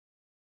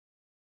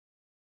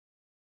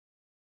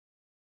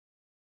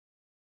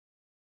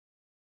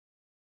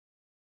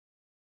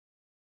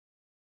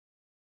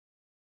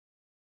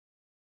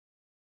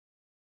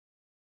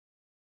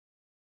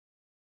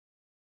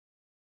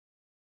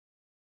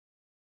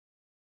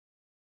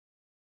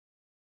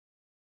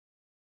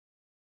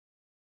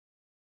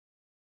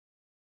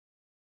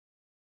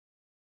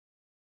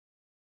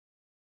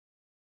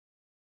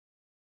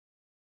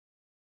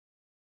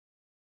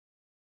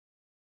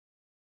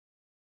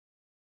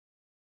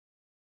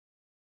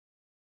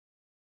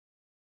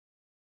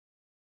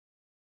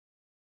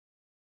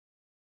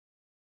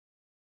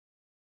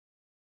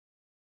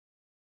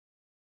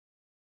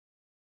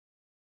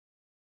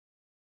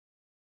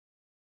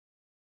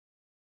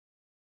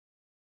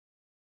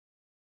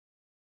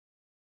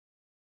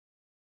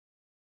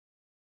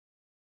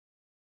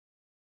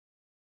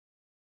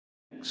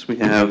Next, we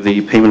have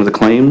the payment of the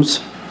claims,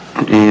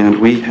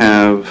 and we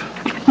have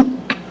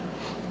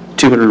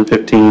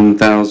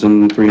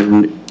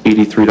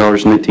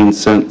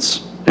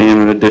 $215,383.19 and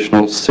an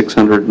additional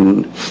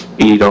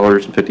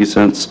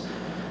 $680.50.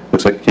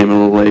 Looks like it came in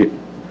a little late,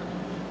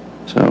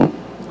 so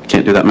I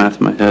can't do that math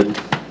in my head.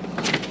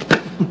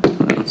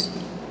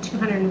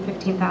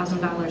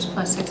 $215,000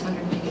 plus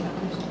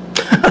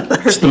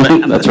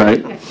 $680. That's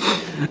right.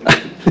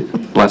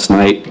 Last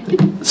night,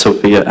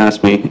 Sophia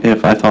asked me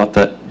if I thought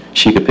that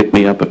she could pick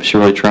me up if she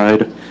really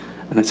tried.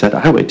 And I said,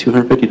 I weigh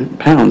 250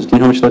 pounds. Do you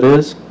know how much that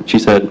is? She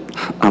said,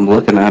 I'm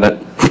looking at it.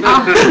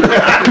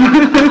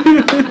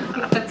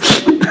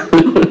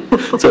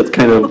 So it's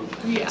kind of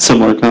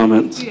similar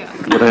comments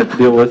what I have to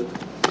deal with.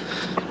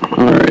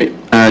 All right.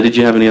 Did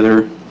you have any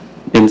other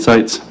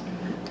insights?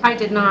 I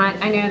did not.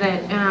 I know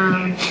that,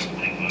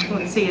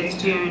 let's see,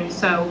 it's June.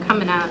 So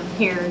coming up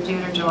here,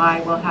 June or July,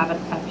 we'll have a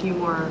few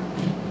more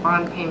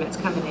bond payments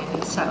coming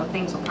in. So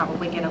things will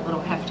probably get a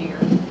little heftier.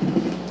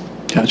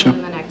 Gotcha.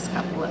 In the next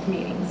couple of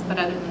meetings. But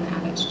other than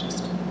that, it's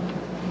just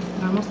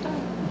normal stuff.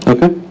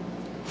 Okay.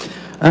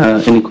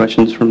 Any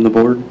questions from the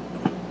board?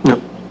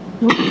 No.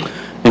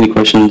 Any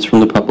questions from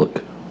the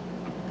public?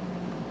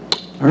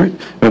 All right.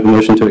 We have a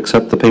motion to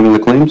accept the payment of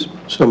the claims.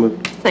 So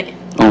moved. Second.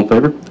 All in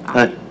favor?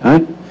 Aye.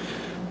 Aye.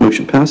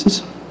 Motion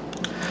passes.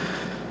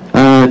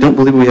 I don't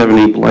believe we have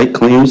any blight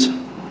claims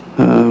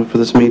for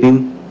this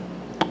meeting,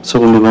 so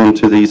we'll move on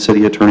to the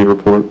city attorney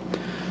report.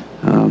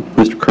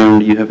 Mr. Kern,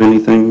 do you have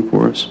anything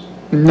for us?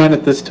 None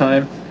at this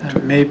time.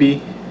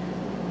 Maybe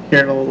here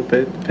in a little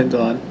bit. Depends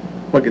on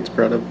what gets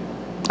brought up.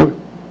 Okay.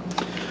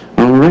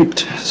 All right.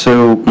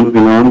 So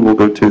moving on, we'll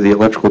go to the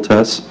electrical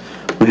tests.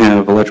 We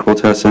have electrical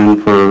tests in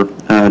for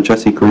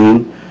Jesse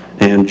Green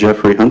and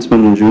Jeffrey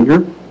Huntsman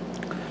Jr.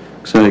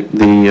 Looks like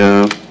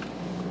the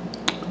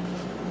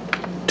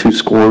two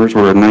scores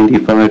were a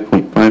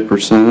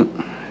 95.5%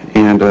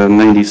 and a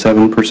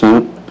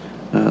 97%.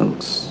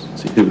 Let's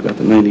see who got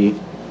the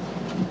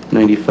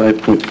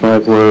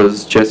 95.5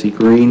 was Jesse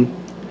Green,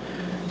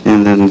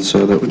 and then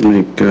so that would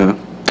make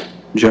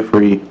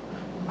Jeffrey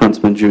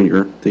Huntsman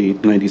Jr. the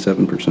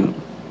 97%.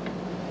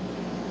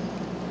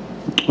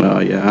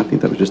 Yeah, I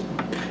think that was just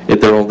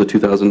they're all the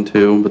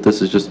 2002, but this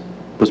is just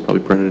was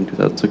probably printed in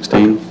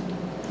 2016.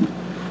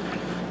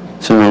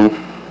 So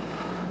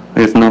I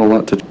guess not a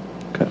lot to.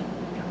 Okay.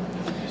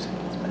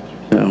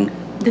 So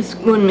This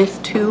one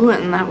missed 2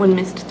 and that one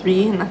missed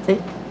 3 and that's it.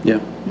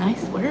 yeah.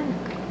 Nice work.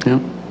 Yeah.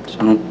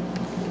 So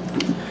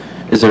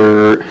is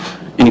there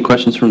any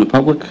questions from the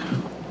public?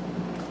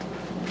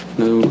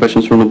 No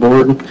questions from the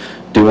board?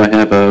 Do I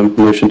have a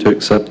motion to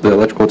accept the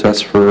electrical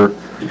test for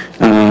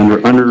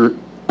under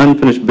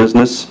unfinished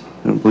business?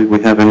 I don't believe we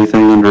have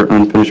anything under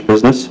unfinished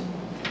business.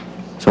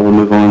 So we'll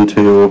move on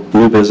to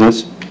new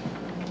business.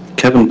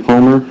 Kevin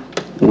Palmer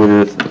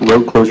with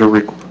road closure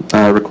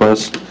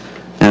request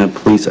and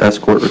police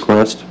escort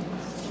request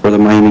for the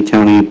Miami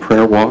County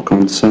Prayer Walk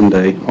on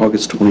Sunday,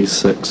 August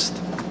 26th.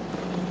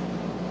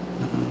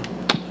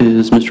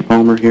 Is Mr.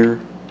 Palmer here?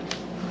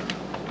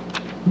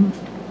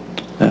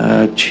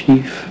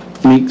 Chief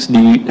Meeks,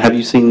 have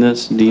you seen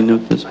this? Do you know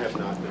this? I have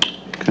not.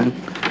 Okay.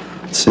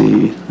 Let's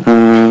see.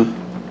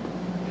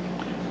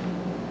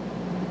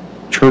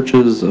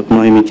 Churches of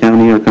Miami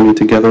County are coming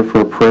together for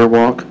a prayer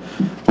walk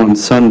on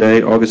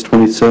Sunday, August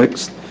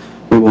 26th.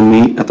 We will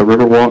meet at the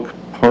Riverwalk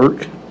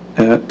Park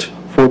at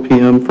 4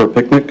 p.m. for a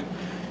picnic.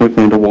 We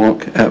plan to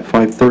walk at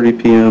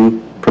 5:30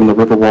 p.m. from the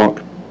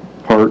Riverwalk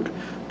Park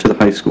to the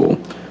high school.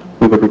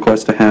 We would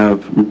request to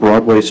have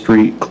Broadway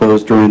Street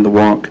closed during the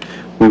walk.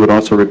 We would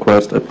also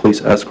request a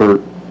police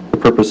escort. The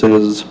purpose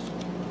is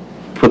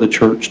for the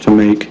church to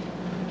make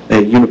a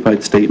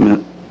unified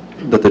statement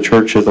that the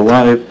church is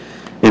alive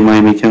in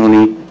Miami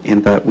County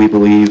and that we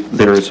believe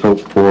there is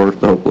hope for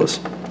the hopeless.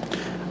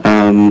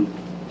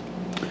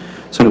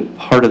 So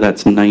part of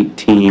that's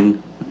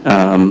 19.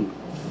 I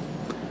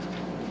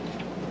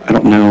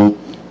don't know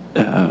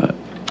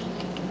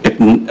if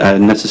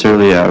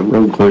necessarily a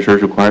road closure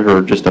is required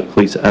or just a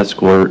police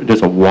escort,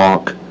 just a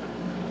walk.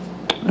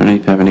 I don't know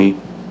if you have any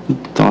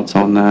thoughts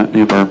on that,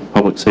 any of our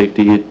public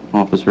safety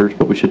officers,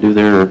 what we should do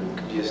there? Or?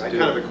 I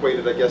kind of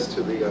equated, I guess,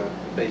 to the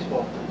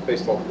baseball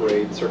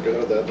parade circuit,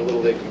 or the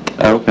Little League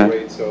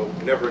parade, so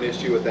never an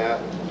issue with that.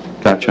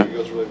 Gotcha. It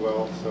goes really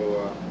well,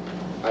 so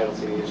I don't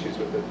see any issues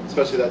with it.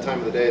 Especially that time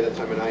of the day, that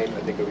time of night,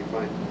 I think it'll be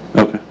fine.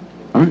 Okay.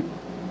 All right.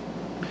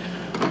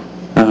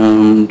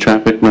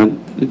 Traffic, No, I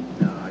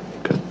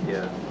think,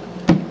 yeah.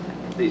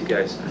 You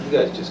guys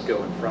just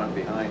go in front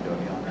and behind, don't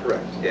you?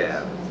 Correct.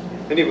 Yeah.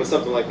 And even with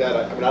something like that,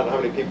 I mean, I don't know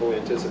how many people we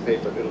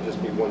anticipate, but it'll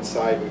just be one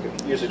side. We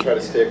could usually try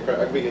to stay,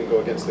 we can go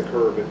against the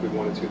curb if we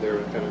wanted to there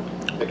and kind of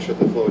make sure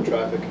the flow of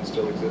traffic can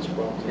still exist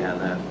well. Yeah,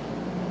 and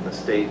the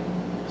state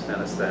sent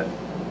us that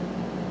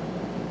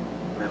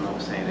memo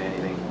saying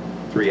anything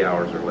 3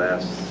 hours or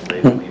less,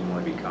 they don't even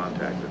want to be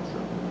contacted,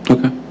 so.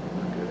 okay.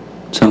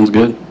 Sounds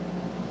good.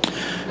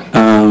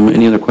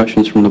 Any other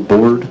questions from the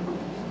board?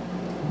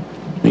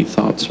 Any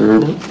thoughts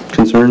or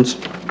concerns?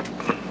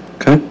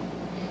 Okay.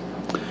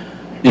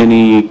 Any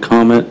any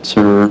comments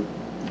or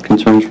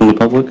concerns from the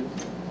public?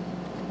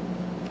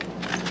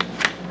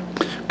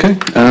 Okay,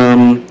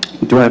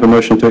 do I have a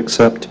motion to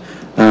accept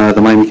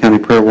the Miami County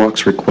Prayer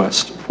Walk's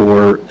request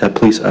for a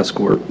police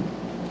escort?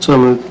 So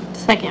moved.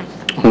 Second.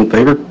 All in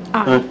favor?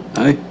 Aye.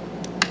 Aye.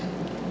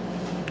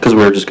 Because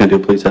we're just going to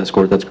do a police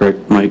escort, that's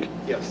correct, Mike?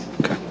 Yes.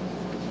 Okay.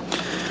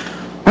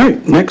 All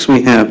right, next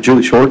we have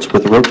Julie Shorts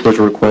with a road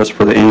closure request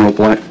for the annual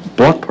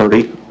block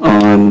party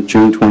on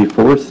June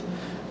 24th.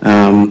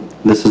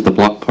 This is the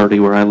block party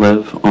where I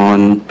live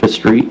on 5th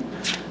Street.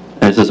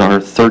 This is our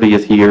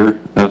 30th year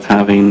of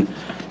having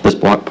this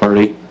block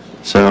party.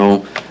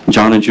 So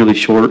John and Julie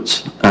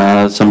Shorts,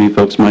 some of you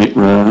folks might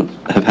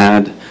have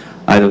had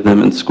either of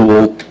them in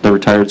school. They're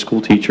retired school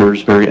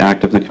teachers, very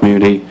active in the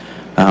community.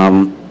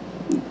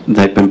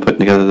 They've been putting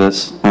together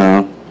this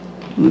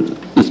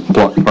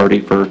block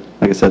party for,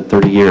 like I said,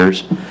 30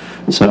 years.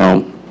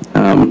 So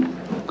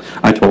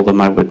I told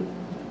them I would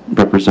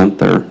represent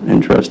their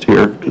interest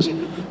here because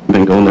I've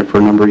been going there for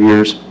a number of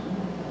years.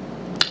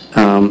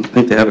 I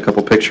think they have a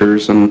couple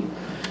pictures, and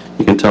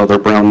you can tell they're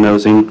brown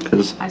nosing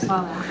because I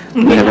saw that.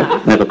 they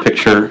have a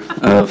picture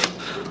of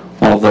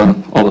all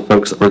the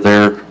folks that were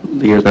there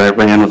the year that I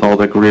ran with all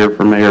the Greer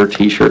for Mayor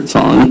T-shirts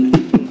on.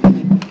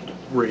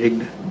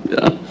 Rigged.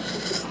 Yeah.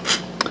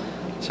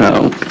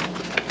 So,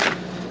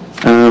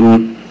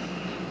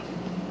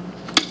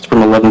 it's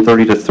from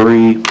 11:30 to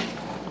 3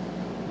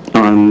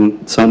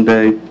 on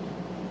Sunday.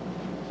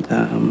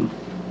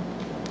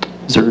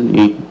 Is there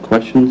any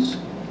questions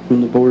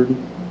from the board?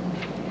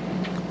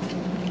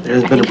 There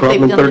has I been a think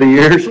problem in they've done 30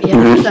 years.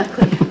 Yeah,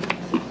 exactly.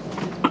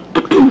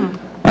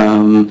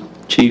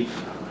 Chief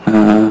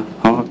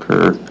Hawk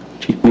or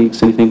Chief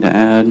Meeks, anything to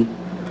add?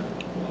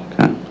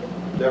 Okay.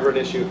 Never an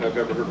issue. I've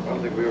never heard, I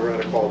don't think we ever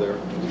had a call there.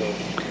 So,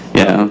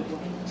 Yeah.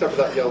 except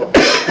for that yellow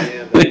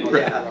man. Yeah. Other than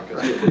that,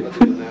 I think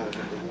we're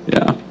good.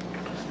 Yeah.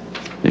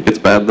 It gets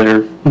bad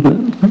there.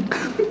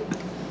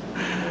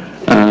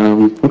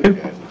 Okay.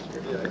 Yeah,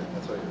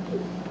 that's what I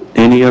heard.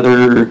 Any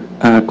other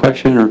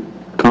question or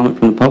comment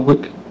from the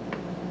public?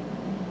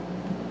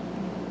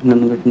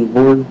 None other from the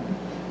board?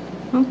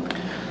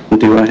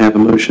 Do I have a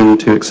motion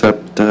to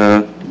accept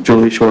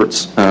Julie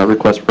Short's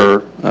request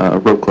for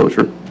road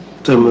closure?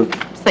 So moved.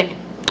 Second.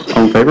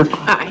 All in favor?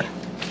 Aye.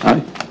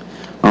 Aye.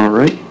 All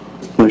right,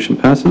 motion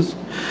passes.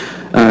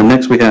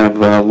 Next, we have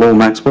Lowell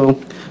Maxwell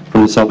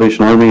from the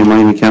Salvation Army in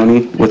Miami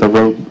County with a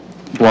road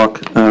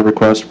block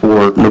request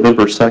for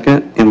November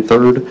 2nd and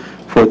 3rd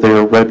for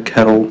their Red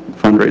Kettle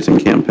fundraising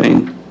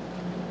campaign.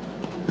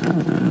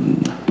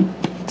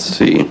 Let's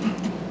see.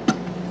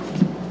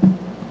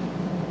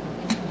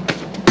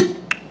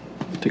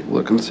 Take a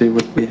look and see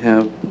what we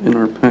have in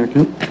our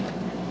packet.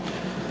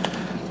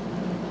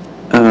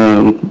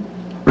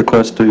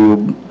 Request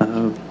to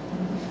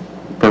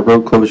for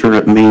road closure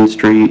at Main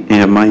Street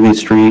and Miami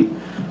Street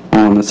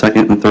on the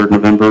 2nd and 3rd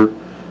November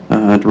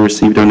to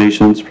receive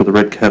donations for the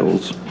Red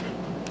Kettles.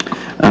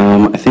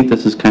 I think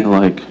this is kind of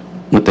like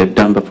what they've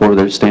done before.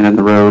 They're staying in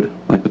the road,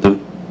 like with the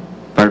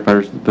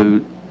firefighters with the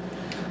boot.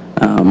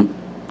 I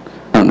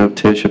don't know,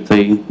 Tish, if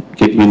they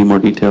give you any more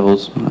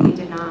details. We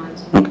did not.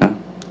 Okay.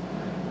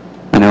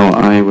 I know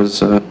I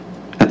was at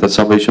the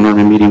Salvation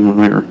Army meeting when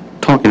we were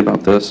talking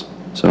about this,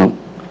 so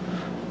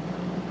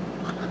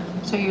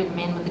So you're the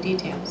man with the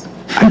details.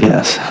 I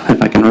guess,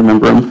 if I can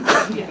remember them.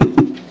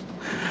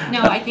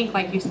 No, I think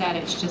like you said,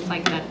 it's just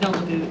like the fill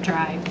the boot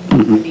drive.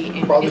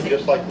 Mhm. Probably Is it-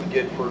 just like we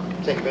did for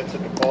St.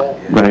 Vincent de Paul.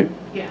 Right,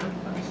 Yeah.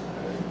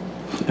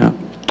 yeah.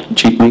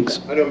 Chief Meeks?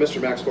 I know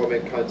Mr. Maxwell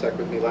made contact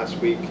with me last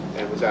week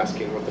and was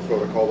asking what the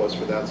protocol was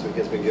for that, so he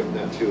has been given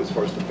that too, as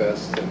far as the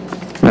vest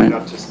Right. and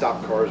not to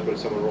stop cars, but if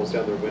someone rolls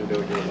down their window,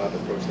 you're allowed to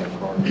approach that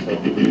car. So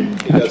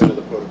he does know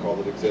the protocol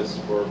that exists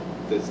for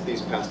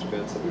these past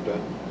events that we've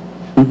done.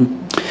 Mhm.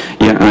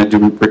 Yeah, and I do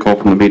recall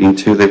from the meeting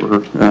too, they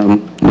were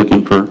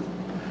looking for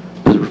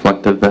those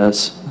reflective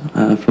vests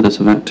for this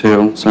event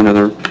too, so I know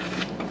they're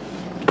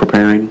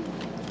preparing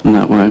in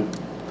that way.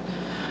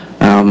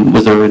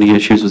 Was there any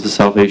issues with the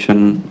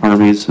Salvation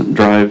Army's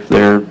drive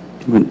there?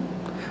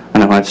 I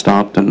know I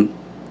stopped and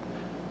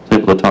was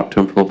able to talk to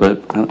them for a little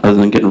bit. Other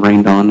than getting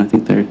rained on, I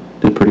think they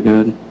did pretty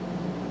good.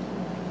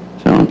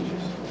 So,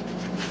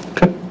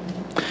 okay.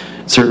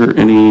 Is there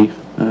any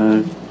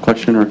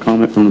question or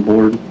comment from the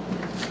board?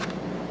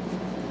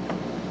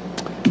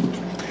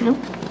 Nope.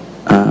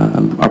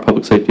 Our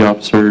public safety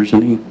officers,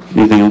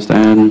 anything else to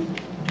add?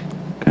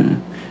 Okay.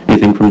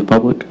 Anything from the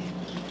public?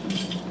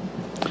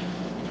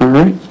 All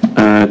right.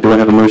 Do I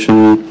have a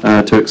motion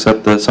to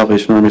accept the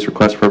Salvation Army's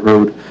request for a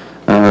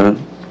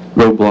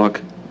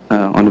roadblock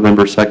on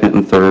November 2nd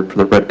and 3rd for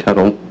the Red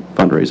Kettle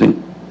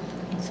fundraising?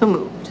 So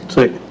moved.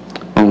 Second.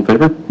 All in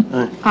favor?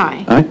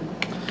 Aye. Aye.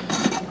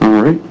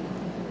 All right.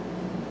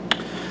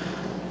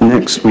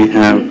 Next, we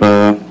have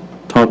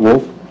Todd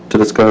Wolf to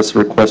discuss a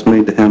request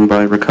made to him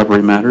by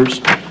Recovery Matters.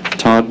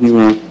 Todd, you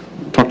want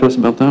to talk to us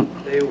about that?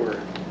 They were,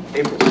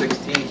 April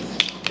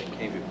 16th, they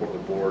came before the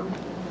board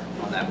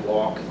on that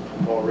walk,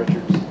 Paul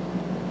Richards.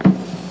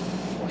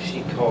 Well,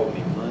 she called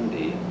me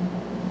Monday,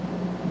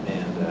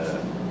 and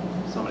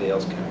somebody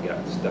else kind of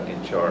got stuck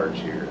in charge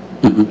here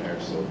Mhm. and there,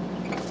 so.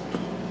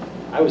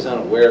 I was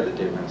unaware that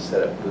they were going to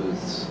set up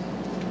booths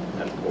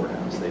at the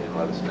courthouse. They didn't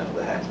let us know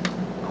that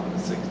on the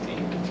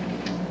 16th.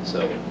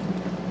 So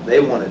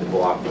they wanted to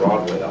block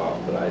Broadway off,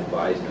 but I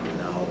advised them,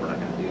 no, we're not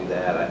going to do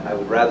that.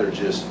 I'd rather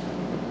just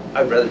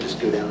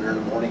go down there in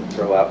the morning,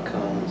 throw out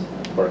cones,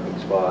 parking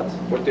spots.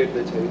 What date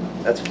did they tell you?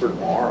 That's for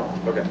tomorrow.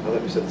 Okay, I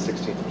thought you said the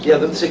 16th. Yeah,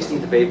 the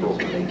 16th of April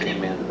is when they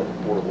came into the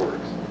Board of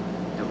Works.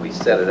 And we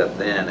set it up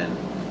then, and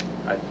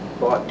I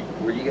thought,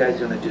 were you guys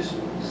going to just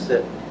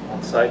sit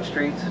on side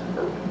streets?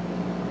 Or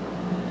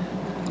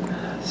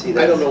see,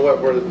 I don't know where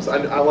it was.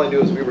 All I knew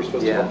is we were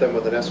supposed to Yeah. help them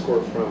with an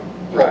escort from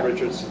Right. Fort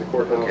Richards to the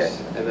courthouse. Okay.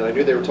 And then I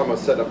knew they were talking about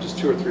setting up just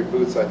 2 or 3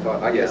 booths. I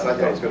thought Yeah, it was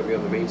okay. going to be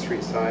on the Main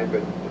Street side,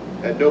 but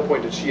at no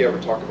point did she ever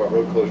talk about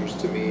road closures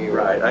to me or.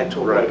 Right, I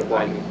told her, wanted to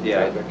block any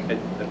I traffic.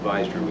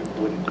 advised her we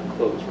wouldn't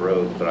close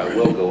roads, but I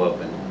will go up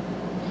and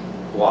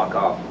block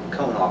off,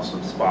 cone off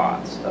some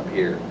spots up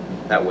here.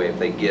 That way if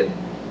they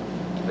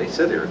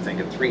said they were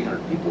thinking 300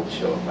 people would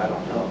show up, I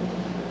don't know.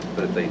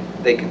 But if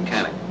they can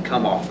kind of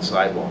come off the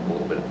sidewalk a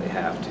little bit if they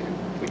have to.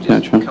 We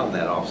just Gotcha. cone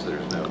that off so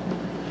there's no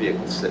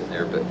vehicles sitting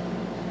there, but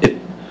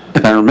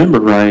If I remember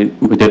right,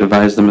 we did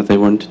advise them if they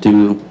wanted to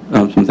do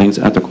some things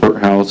at the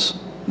courthouse,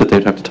 that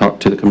they'd have to talk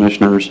to the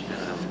commissioners.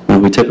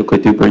 And we typically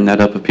do bring that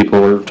up if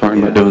people are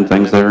talking about doing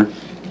things there.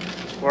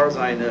 as far as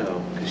I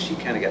know, because she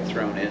kind of got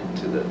thrown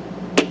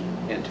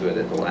into it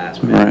at the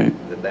last minute,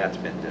 Right. that's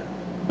been done.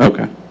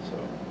 Okay.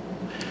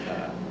 So,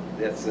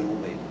 that's the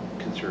only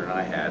concern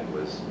I had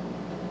was,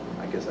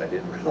 I guess I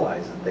didn't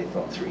realize that they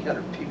thought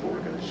 300 people were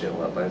going to show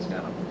up. I was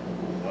kind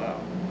of, wow,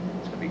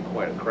 it's going to be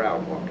quite a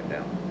crowd walking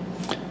down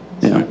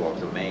Yeah.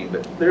 sidewalks of Maine,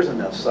 but there's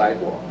enough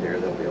sidewalk there,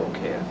 they'll be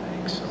okay, I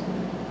think, so.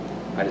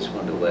 I just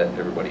wanted to let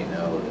everybody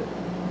know that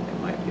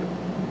it might be a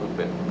little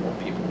bit more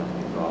people than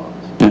we thought.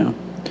 Yeah.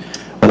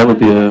 Well, that would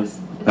be Is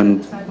an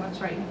the sidewalks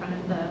right in front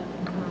of the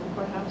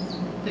courthouse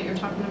that you're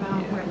talking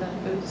about, Yeah. where the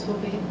booths will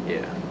be?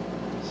 Yeah,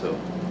 so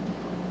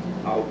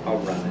I'll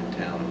run in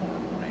town tomorrow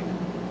morning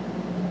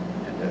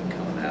and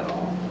cone that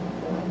off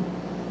for them.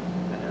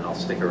 And then I'll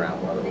stick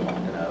around while they're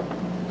walking up,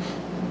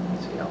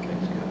 see how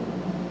things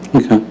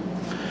go. Okay.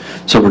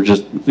 So we're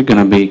just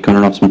gonna be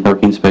cutting off some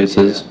parking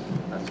spaces?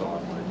 Yeah, that's all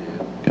I want to do.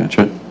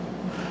 Gotcha.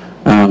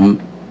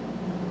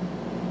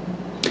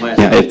 My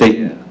Yeah, if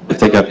assumption-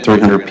 they got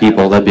 300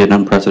 people, that'd be an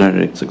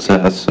unprecedented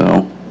success,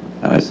 so.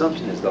 My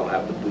assumption is they'll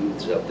have the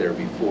booths up there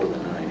before the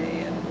 9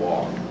 a.m.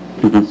 walk.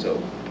 Mhm. So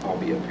I'll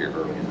be up here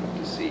early enough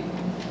to see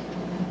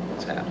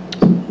what's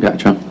happening.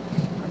 Gotcha.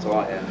 That's all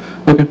I have.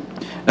 Okay.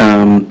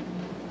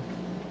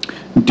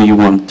 Do you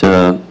want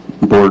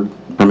board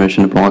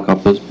permission to block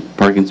off those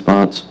parking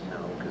spots? No,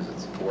 because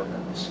it's the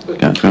courthouse.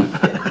 Gotcha.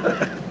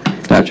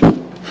 Gotcha.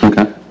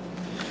 Okay.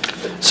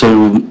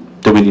 So,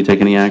 do we need to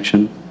take any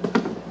action?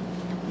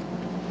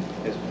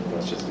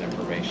 That's just an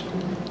information.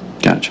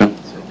 Gotcha.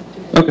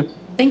 Okay.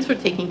 Thanks for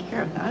taking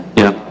care of that.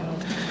 Yeah.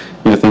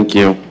 Yeah, thank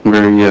you.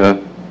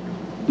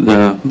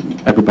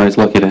 Everybody's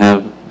lucky to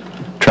have a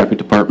traffic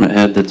department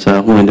head that's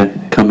willing to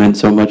come in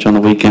so much on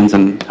the weekends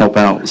and help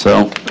out,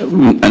 so I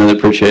really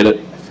appreciate it.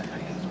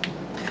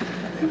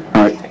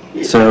 All right,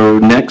 so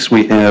next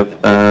we have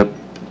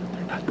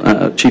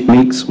Chief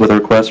Meeks with a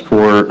request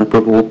for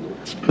approval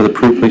for the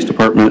Peru Police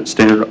Department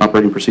Standard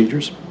Operating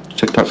Procedures.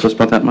 Talk to us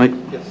about that, Mike?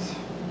 Yes.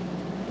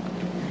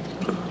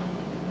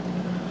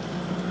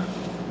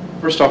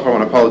 First off, I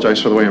want to apologize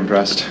for the way I'm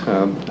dressed.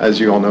 As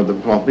you all know,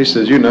 well, at least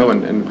as you know,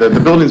 and the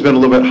building's been a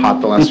little bit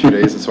hot the last few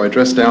days, and so I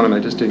dressed down and I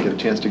just didn't get a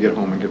chance to get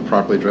home and get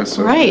properly dressed.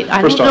 So Right,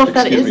 I first don't know off, if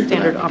that excuse me is for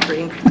standard that.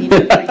 operating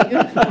procedure for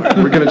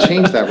uniform. We're going to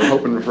change that. We're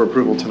hoping for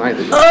approval tonight.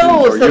 That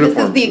Oh, our so this is uniform-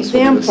 the will be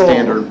example.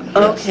 standard. Yes,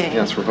 Okay.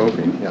 Yes, we're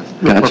hoping, yes.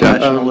 Gotcha.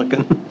 Professional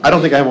looking. I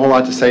don't think I have a whole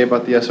lot to say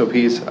about the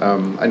SOPs.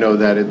 I know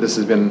that this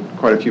has been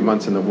quite a few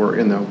months in the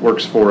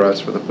works for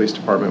us, for the police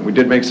department. We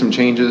did make some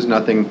changes,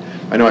 nothing,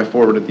 I know I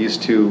forwarded these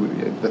to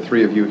the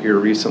 3 of you here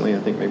recently, I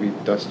think maybe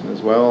Dustin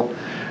as well.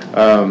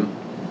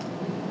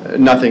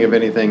 Nothing of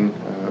anything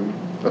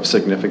of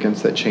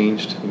significance that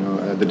changed. You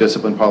know, the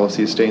discipline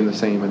policy is staying the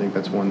same. I think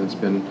that's one that's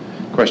been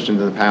questioned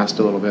in the past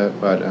a little bit,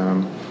 but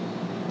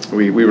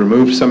we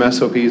removed some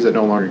SOPs that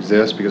no longer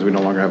exist because we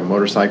no longer have a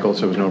motorcycle,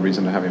 so there's no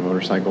reason to have a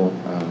motorcycle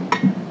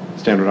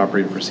standard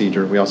operating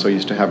procedure. We also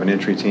used to have an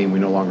entry team. We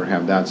no longer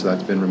have that, so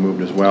that's been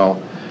removed as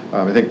well.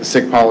 I think the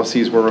sick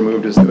policies were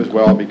removed as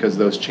well because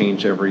those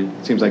change it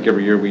seems like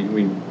every year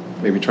we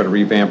maybe try to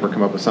revamp or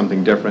come up with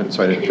something different,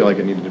 so I didn't feel like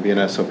it needed to be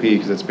an SOP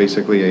because it's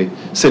basically a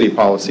city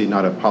policy,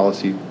 not a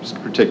policy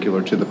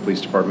particular to the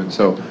police department.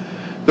 So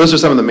those are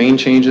some of the main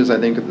changes, I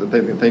think,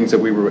 the things that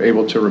we were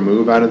able to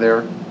remove out of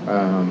there.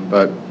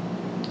 But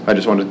I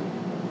just wanted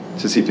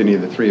to see if any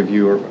of the 3 of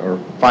you or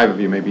 5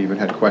 of you maybe even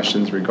had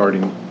questions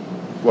regarding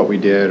what we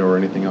did or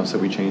anything else that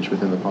we changed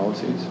within the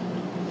policies.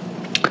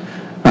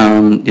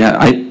 Yeah,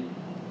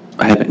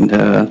 I haven't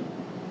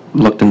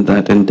looked into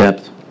that in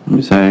depth, let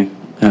me say.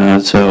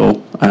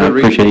 So I Good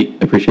reading.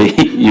 appreciate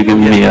you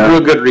giving me Real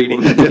good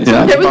reading. Yeah.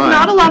 There was Fine.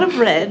 not a lot of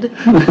red.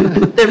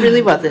 There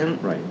really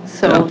wasn't. Right.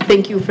 So Yeah.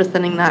 thank you for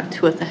sending that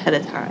to us ahead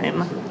of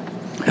time.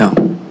 Yeah.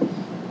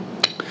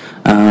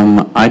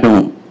 I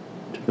don't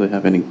really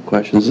have any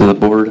questions. Does the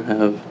board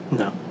have?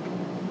 No.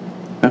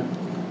 Yeah.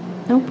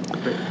 Nope.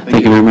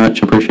 Thank you very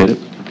much, appreciate it.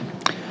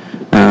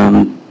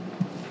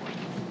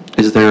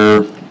 Is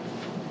there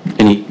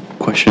any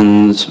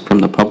questions from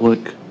the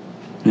public?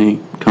 Any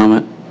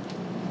comment?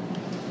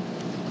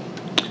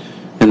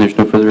 And there's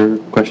no further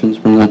questions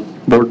from the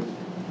board?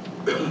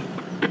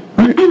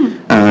 All right.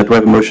 Do I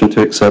have a motion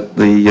to accept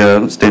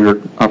the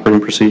standard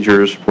operating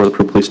procedures for the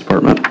Peru Police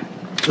Department?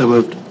 So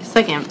moved.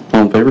 Second.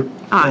 All in favor?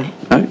 Aye.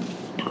 Aye.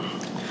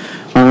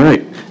 All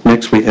right,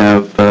 next we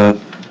have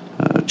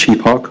Chief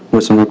Hawk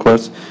with some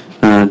requests.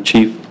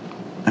 Chief,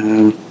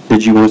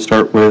 did you want to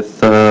start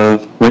with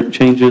rate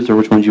changes, or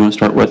which one do you want to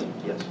start with?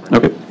 Yes.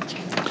 Okay.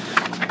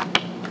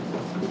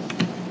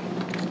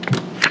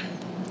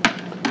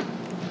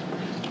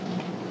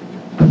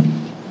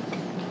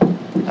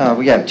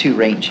 We have 2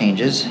 rate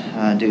changes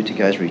due to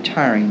guys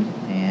retiring,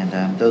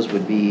 and those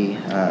would be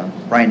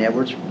Brian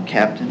Edwards from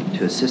captain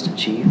to assistant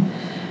chief.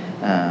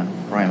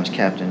 Brian was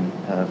captain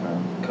of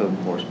code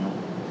enforcement,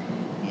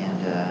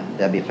 and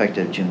that'd be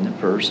effective June the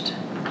 1st.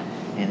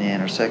 And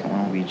then our second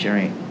one will be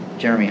Jeremy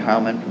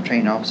Heilman from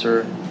training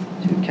officer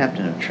to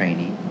captain of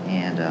training,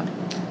 and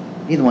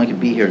neither one could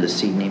be here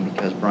this evening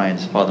because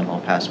Brian's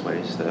father-in-law passed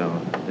away,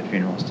 so the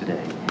funeral is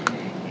today.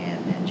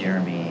 And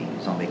Jeremy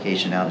is on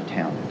vacation out of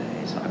town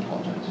today, so I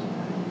apologize.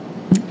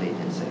 They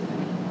did say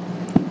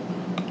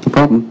that. No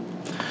problem.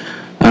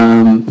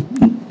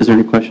 Is there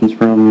any questions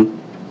from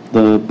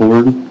the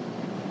board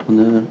on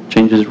the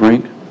changes of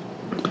rank?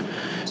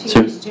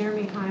 Sir? Is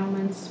Jeremy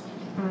Heilman's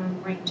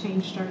rank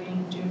change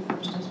starting June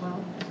 1st as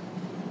well?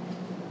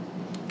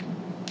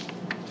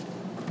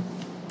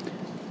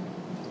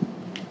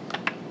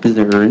 Is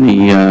there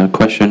any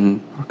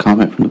question or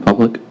comment from the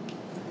public?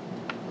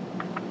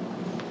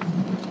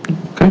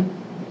 Okay.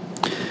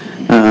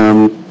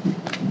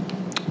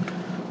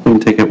 We can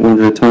take it one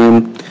at a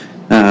time.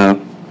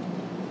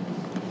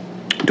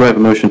 Do I have a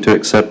motion to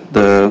accept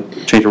the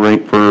change of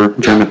rank for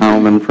Jeremy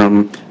Heilman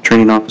from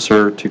training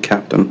officer to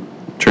captain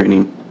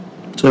training?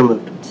 So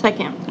moved.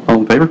 Second. All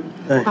in favor?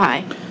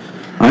 Aye.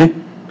 Aye.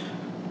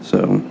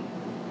 So,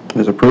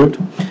 is approved.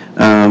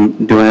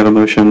 Do I have a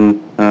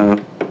motion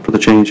for the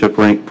change of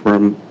rank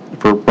for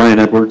Brian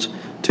Edwards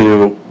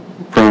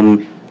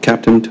from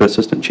captain to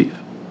assistant chief?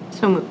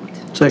 So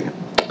moved. Second.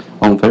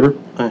 All in favor?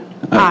 Aye.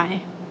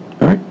 Aye.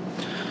 All right.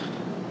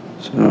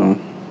 So,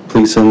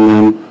 please send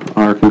them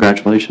our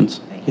congratulations.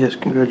 Yes,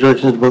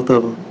 congratulations to both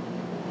of them.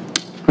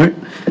 All right.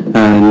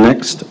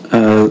 Next,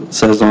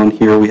 says on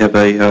here we have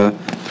a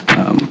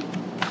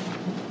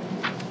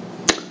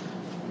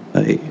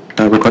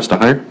request to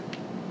hire.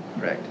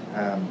 Correct.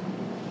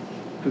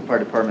 Food Fire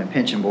Department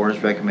Pension Board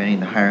is recommending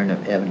the hiring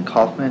of Evan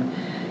Kaufman.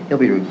 He'll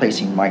be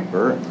replacing Mike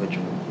Burr, which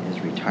is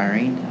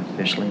retiring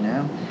officially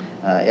now.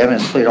 Evan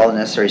has completed all the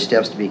necessary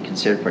steps to be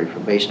considered for a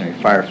probationary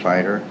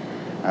firefighter.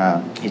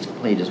 He's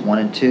completed his 1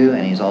 and 2,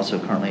 and he's also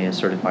currently a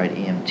certified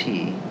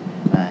EMT.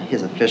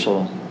 His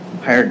official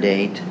hire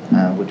date,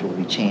 which will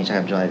be changed, I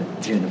have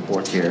June the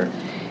 4th here,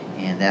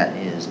 and that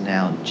is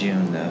now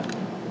June the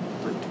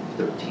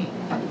 13th.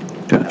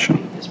 Gotcha. That'll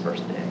be his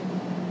first day.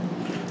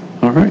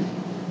 All right.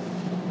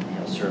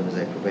 He'll serve as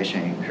a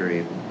probationary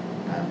period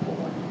for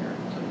 1 year,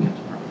 so he becomes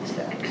permanent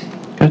status.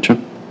 Gotcha.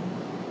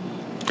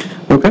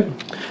 Okay.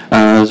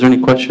 Is there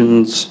any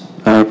questions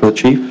for the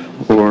chief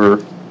or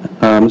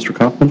Mr.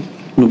 Kaufman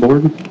from the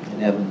board?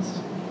 And Evans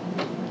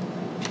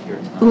here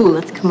tonight. Ooh,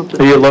 let's come up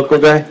with. Are you a local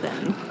guy?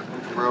 Then.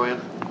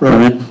 Rowan?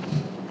 Ryan?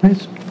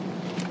 Nice.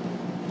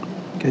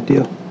 Good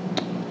deal.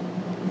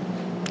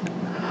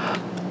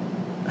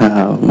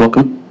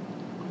 Welcome.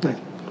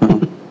 Thanks.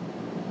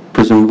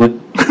 Presumably.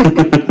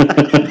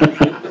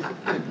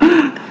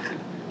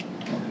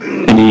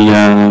 Any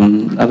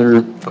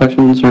other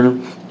questions or?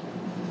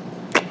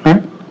 All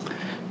right.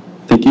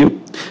 Thank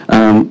you.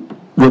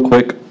 Real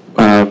quick,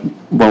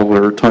 while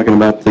we're talking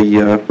about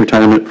the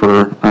retirement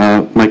for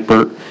Mike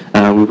Burt,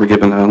 we were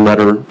given a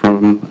letter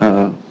from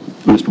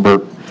Mr.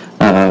 Burt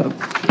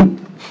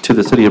to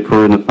the City of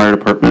Peru and the Fire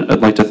Department. I'd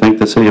like to thank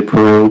the City of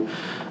Peru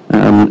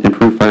and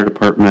Peru Fire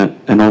Department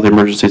and all the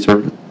emergency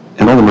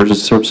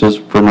services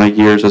for my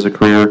years as a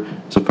career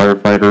as a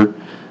firefighter.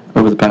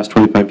 Over the past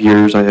 25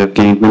 years, I have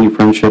gained many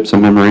friendships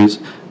and memories.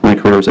 My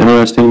career was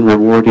interesting,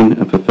 rewarding,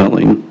 and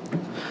fulfilling.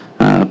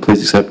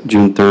 Please accept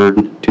June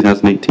 3rd,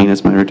 2018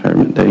 as my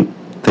retirement day.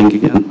 Thank you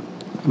again,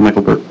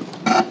 Michael Burt.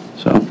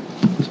 So,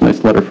 it's a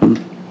nice letter from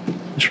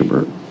Mr.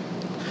 Burt.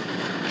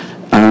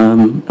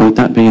 And with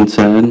that being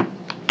said,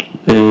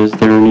 is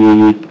there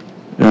any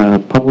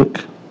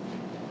public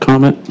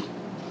comment?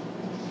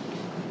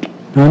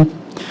 None?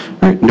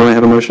 All right, do I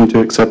have a motion to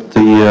accept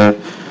the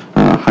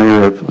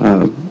hire of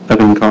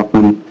Evan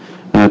Kaufman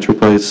to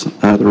replace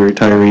the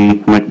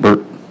retiree Mike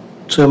Burt?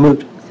 So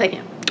moved.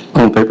 Second.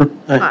 All in favor?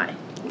 Aye.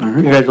 All right.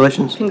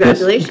 Congratulations.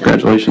 Congratulations. Yes,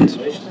 congratulations.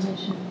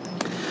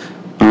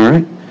 All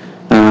right.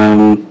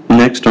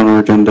 Next on our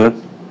agenda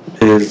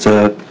is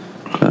a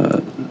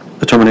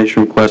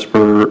termination request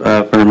for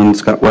Fireman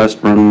Scott West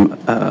from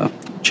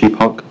Chief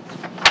Hawk.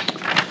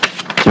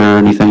 Is there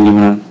anything you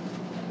want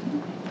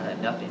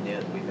Nothing new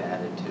that we've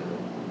added to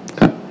it.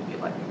 Okay. So if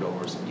you'd like to go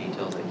over some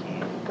details, I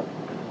can.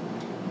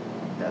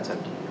 That's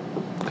up to you.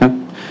 to? Okay.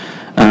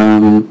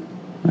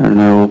 I don't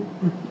know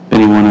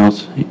anyone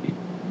else. I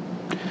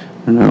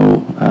don't know,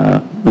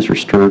 Mr.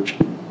 Sturge.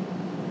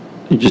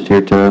 You just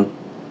here to?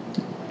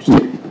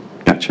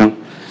 Gotcha.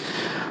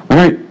 All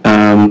right.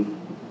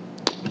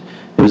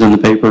 It was in the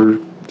paper,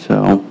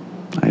 so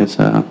I guess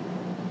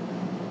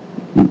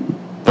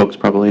folks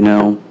probably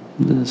know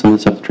some of the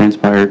stuff that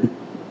transpired.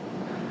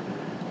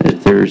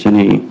 If there's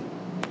any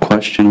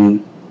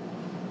question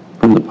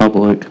from the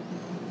public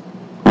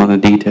on the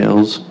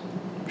details,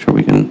 I'm sure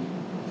we can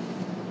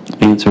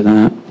answer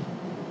that.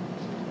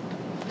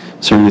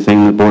 Is there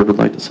anything the board would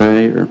like to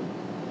say, or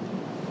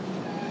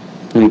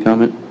any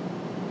comment?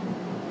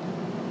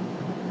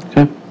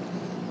 Okay.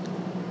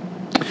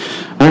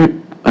 All right,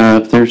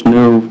 if there's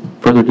no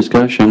further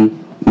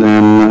discussion,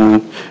 then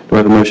do I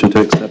have a motion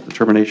to accept the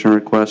termination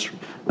request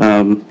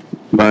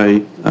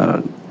by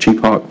Chief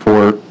Hawk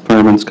for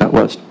Fireman Scott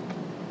West?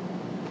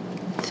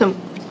 So,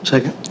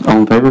 Second. All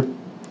in favor?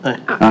 Aye.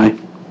 Aye.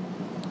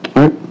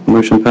 All right,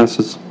 motion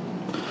passes.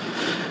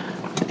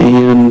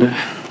 And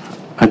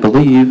I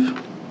believe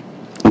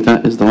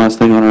that is the last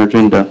thing on our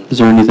agenda. Is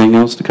there anything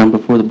else to come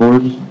before the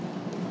board?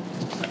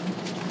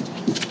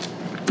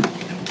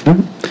 All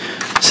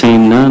right.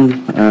 Seeing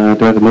none, do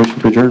I have a motion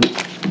to adjourn?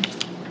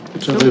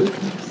 So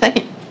moved.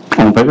 second.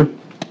 All in favor?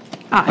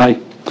 Aye.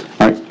 Aye.